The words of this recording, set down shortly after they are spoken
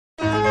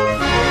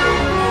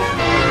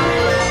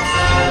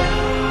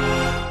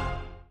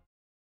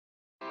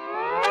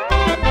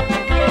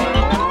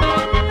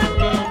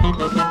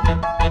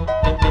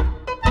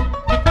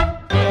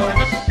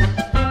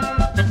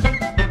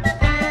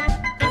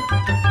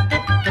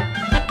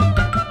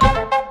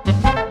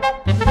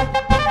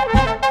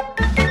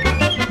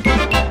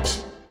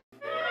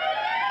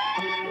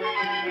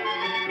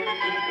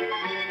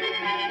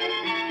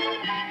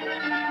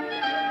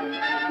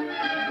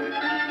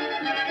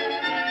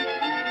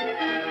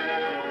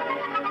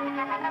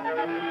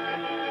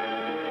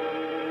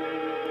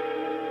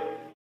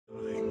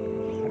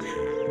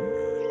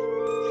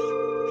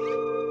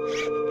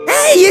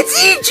It's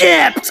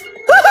Egypt!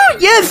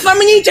 Yes, I'm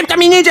in Egypt,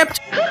 I'm in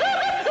Egypt!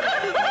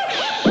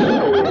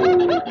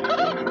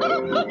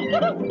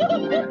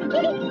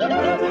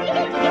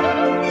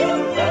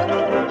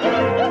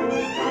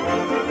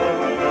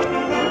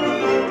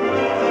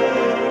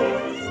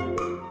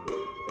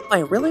 I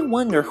really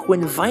wonder who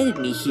invited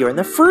me here in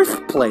the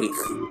first place.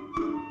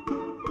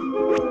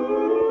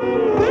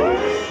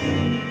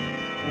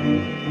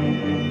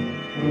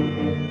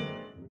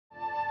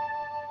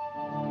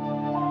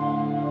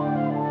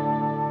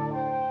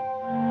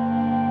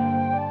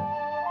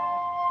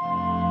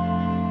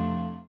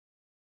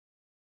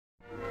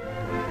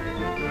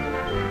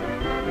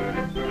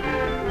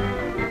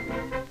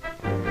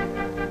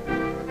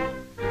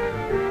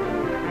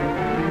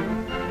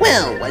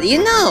 Well, what do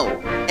you know?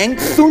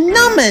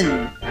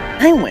 Tsunamen!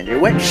 I wonder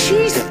what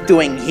she's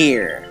doing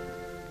here.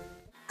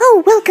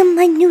 Oh, welcome,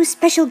 my new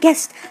special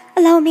guest.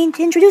 Allow me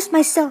to introduce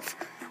myself.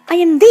 I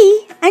am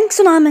the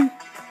Tsunamen.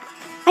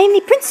 I am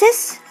the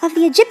princess of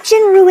the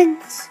Egyptian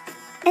ruins.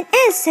 And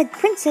as said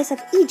princess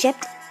of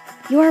Egypt,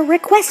 your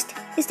request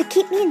is to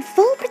keep me in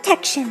full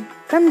protection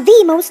from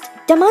the most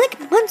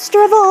demonic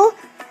monster of all,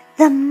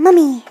 the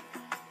mummy.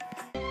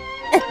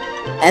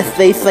 As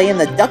they say in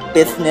the duck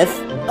business,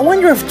 I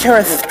wonder if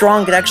Tara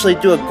Strong could actually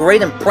do a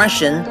great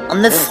impression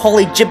on this whole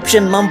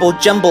Egyptian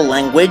mumbo-jumbo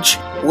language.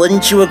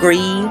 Wouldn't you agree?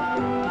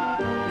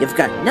 You've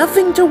got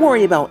nothing to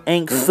worry about,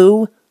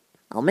 Fu.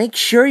 I'll make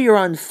sure you're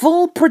on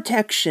full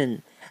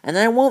protection, and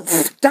I won't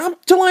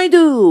stop till I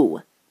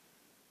do.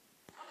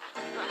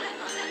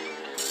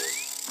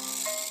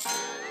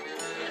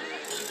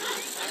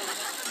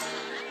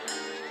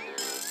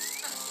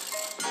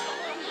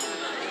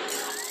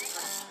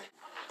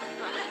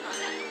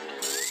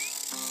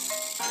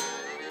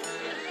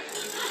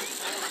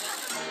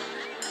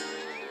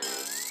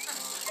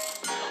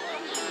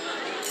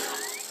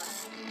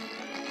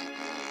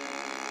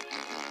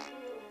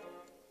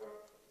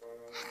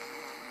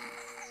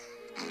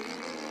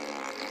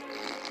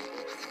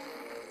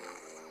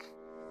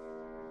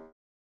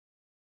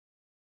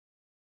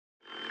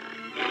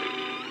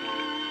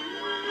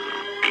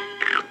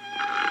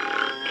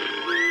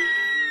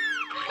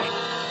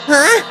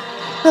 Huh?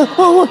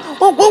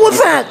 What was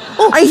that?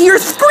 Oh, I hear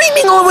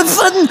screaming all of a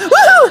sudden!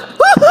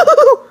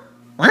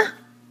 What?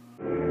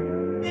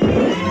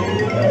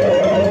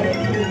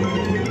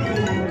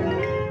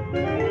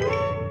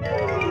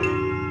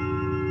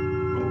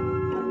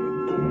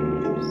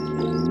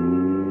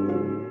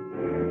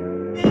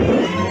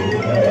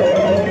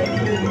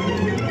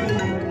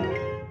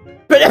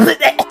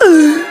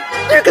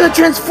 They're gonna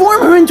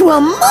transform her into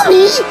a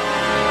mummy!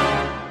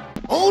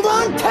 Hold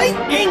on tight,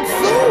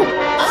 Fu!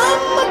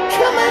 I'm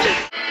coming!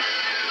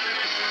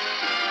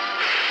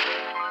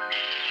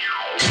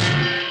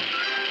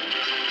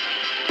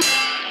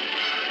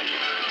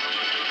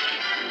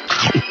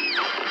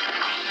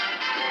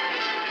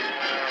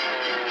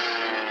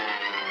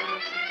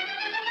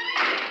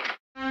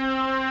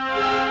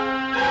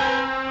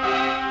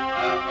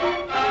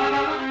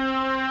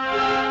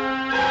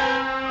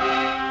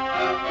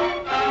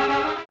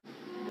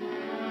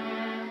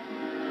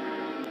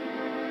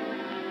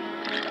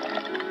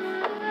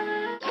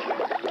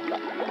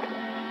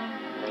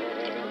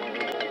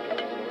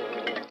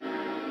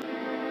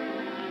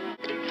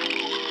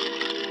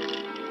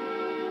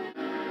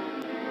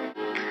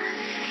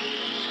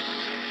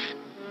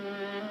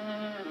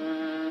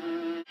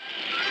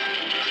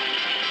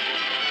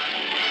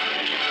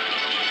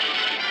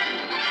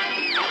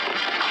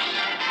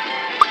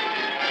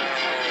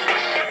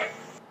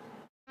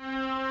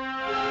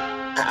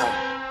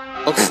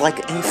 Looks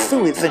like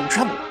Fu is in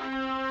trouble.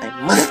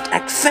 I must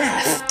act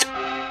fast.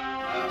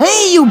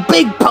 Hey, you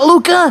big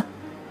palooka!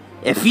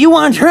 If you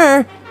want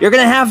her, you're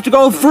gonna have to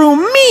go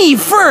through me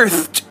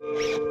first!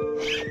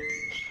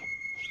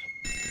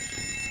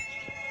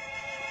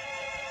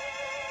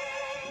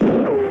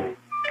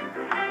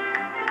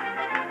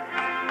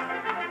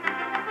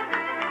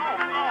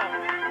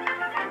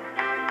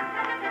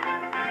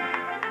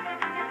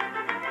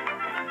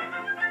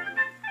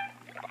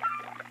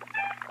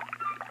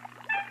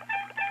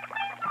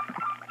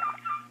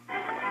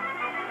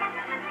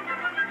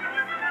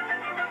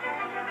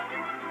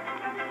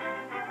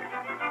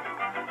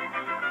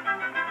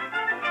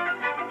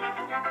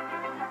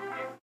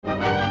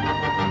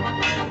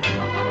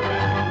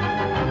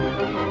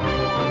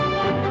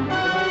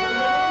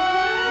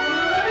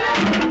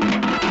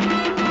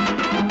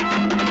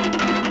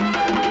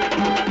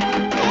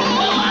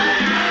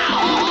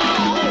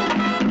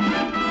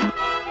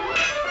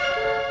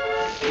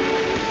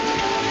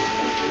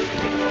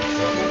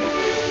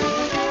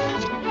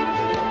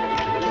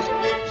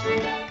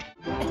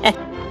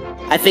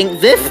 I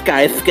think this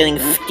guy's getting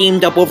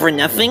steamed up over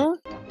nothing.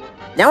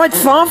 Now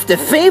it's off to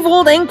save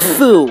old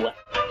Fu.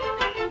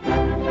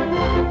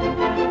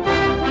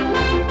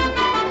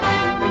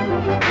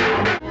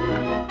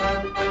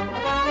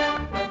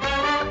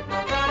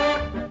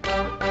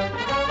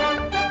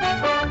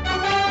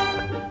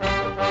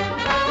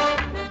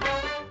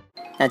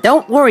 Now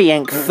don't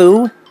worry,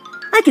 Fu.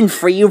 I can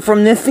free you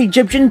from this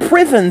Egyptian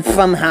prison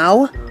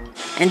somehow,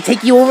 and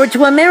take you over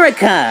to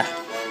America,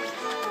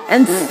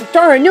 and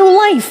start a new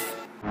life.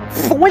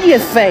 So what do you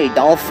say,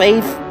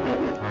 Dollface?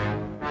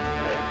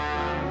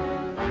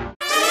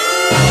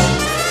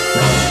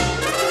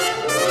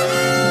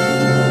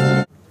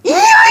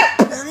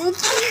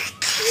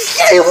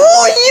 Who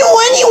are you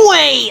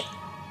anyway?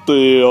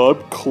 Hey,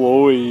 I'm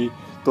Chloe.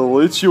 Don't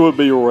let you and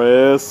me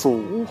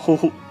wrestle.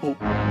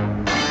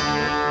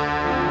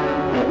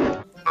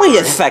 Wait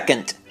a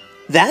second.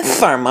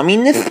 That's our mummy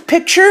in this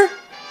picture?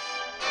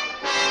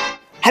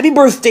 Happy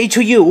birthday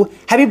to you.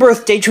 Happy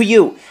birthday to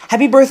you.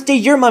 Happy birthday,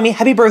 your mummy.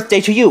 Happy birthday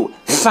to you.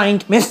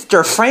 Signed,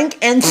 Mr. Frank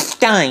and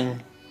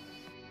Stein.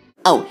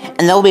 Oh,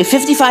 and that'll be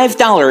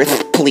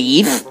 $55,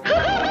 please.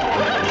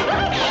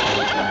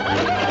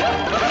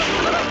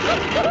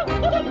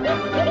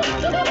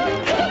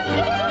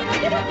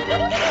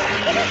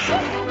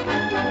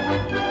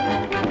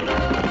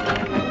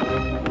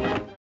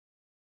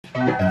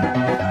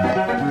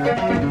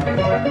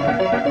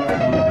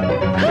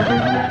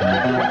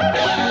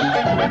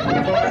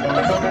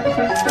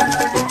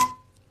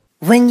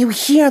 When you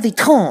hear the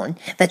tone,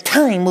 the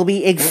time will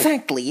be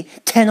exactly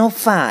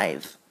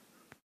 10:05.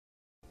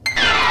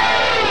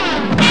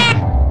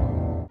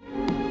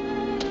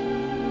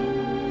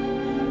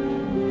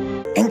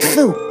 Aunt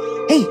Sue!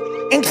 Hey,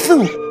 Aunt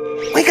Sue!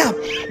 Wake up!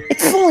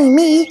 It's only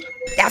me,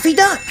 Daffy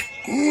Duck!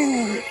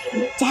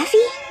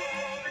 Daffy?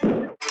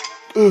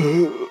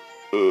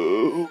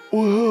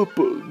 What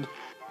happened?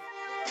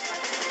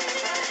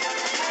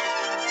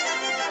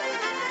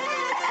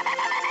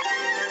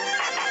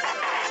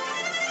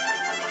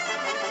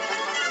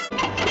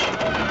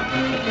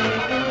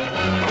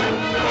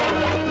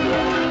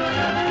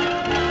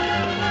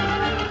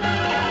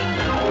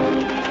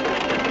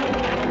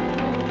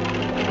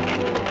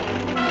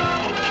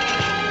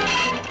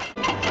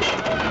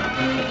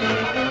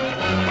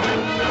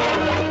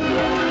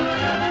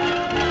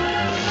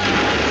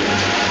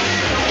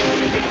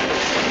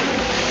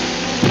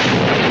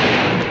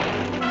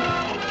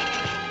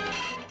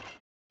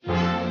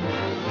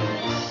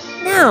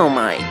 Now,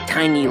 my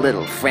tiny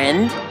little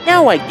friend,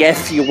 now I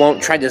guess you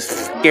won't try to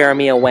scare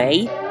me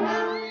away.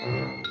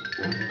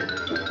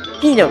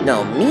 You don't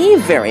know me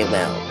very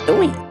well,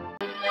 do you?